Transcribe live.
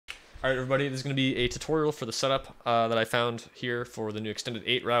Alright everybody, this is going to be a tutorial for the setup that I found here for the new extended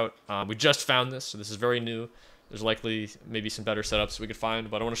 8 route. We just found this, so this is very new. There's likely maybe some better setups we could find,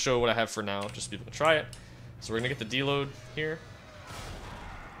 but I want to show what I have for now, just so people can try it. So we're going to get the deload here.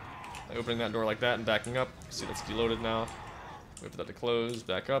 By opening that door like that and backing up. See, that's deloaded now. Wait for that to close,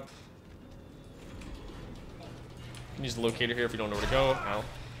 back up. You can use the locator here if you don't know where to go. Ow.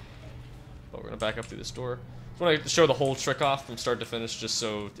 But we're going to back up through this door. I want to show the whole trick off from start to finish, just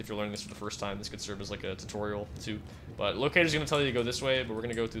so if you're learning this for the first time, this could serve as like a tutorial too. But locator's going to tell you to go this way, but we're going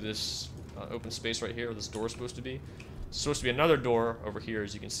to go through this open space right here where this door is supposed to be. It's supposed to be another door over here,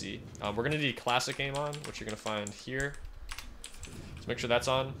 as you can see. We're going to need classic aim on, which you're going to find here. So make sure that's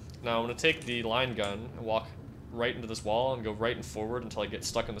on. Now I'm going to take the line gun and walk right into this wall and go right and forward until I get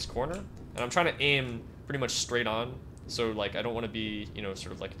stuck in this corner. And I'm trying to aim pretty much straight on. So, like, I don't want to be, you know,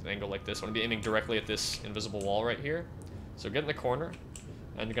 sort of like an angle like this. I want to be aiming directly at this invisible wall right here. So get in the corner,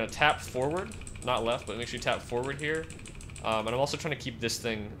 and you're going to tap forward, not left, but make sure you tap forward here. And I'm also trying to keep this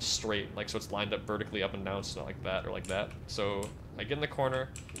thing straight, like so it's lined up vertically up and down, so not like that or like that. So I get in the corner,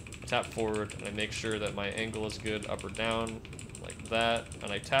 tap forward, and I make sure that my angle is good up or down, like that.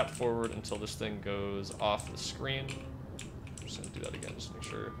 And I tap forward until this thing goes off the screen. I'm just going to do that again, just to make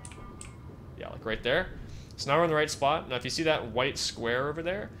sure. Yeah, like right there. So now we're in the right spot. Now if you see that white square over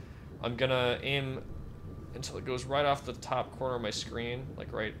there, I'm gonna aim until it goes right off the top corner of my screen,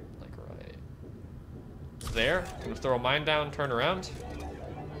 like right there. I'm gonna throw a mine down, turn around.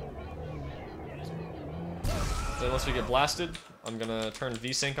 Then once we get blasted, I'm gonna turn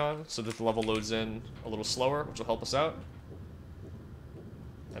VSync on so that the level loads in a little slower, which will help us out.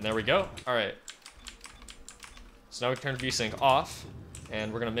 And there we go. All right. So now we can turn VSync off,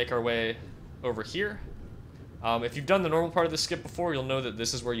 and we're gonna make our way over here. If you've done the normal part of the skip before, you'll know that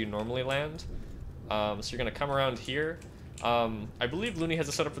this is where you normally land. So you're going to come around here. I believe Looney has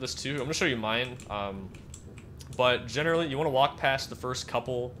a setup for this too. I'm going to show you mine. But generally, you want to walk past the first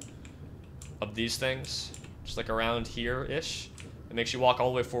couple of these things, just like around here-ish. It makes you walk all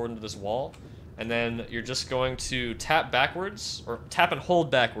the way forward into this wall. And then you're just going to tap backwards, or tap and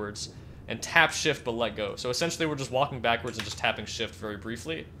hold backwards, and tap shift but let go. So essentially, we're just walking backwards and just tapping shift very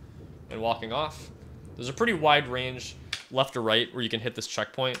briefly and walking off. There's a pretty wide range left or right where you can hit this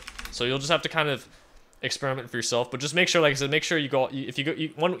checkpoint. So you'll just have to kind of experiment for yourself. But just make sure, like I said, make sure you go, if you go,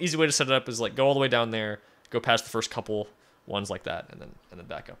 one easy way to set it up is like go all the way down there, go past the first couple ones like that, and then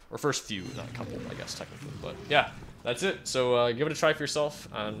back up. Or first few, not a couple, I guess, technically. But yeah, that's it. So give it a try for yourself,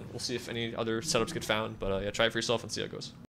 and we'll see if any other setups get found. But yeah, try it for yourself and see how it goes.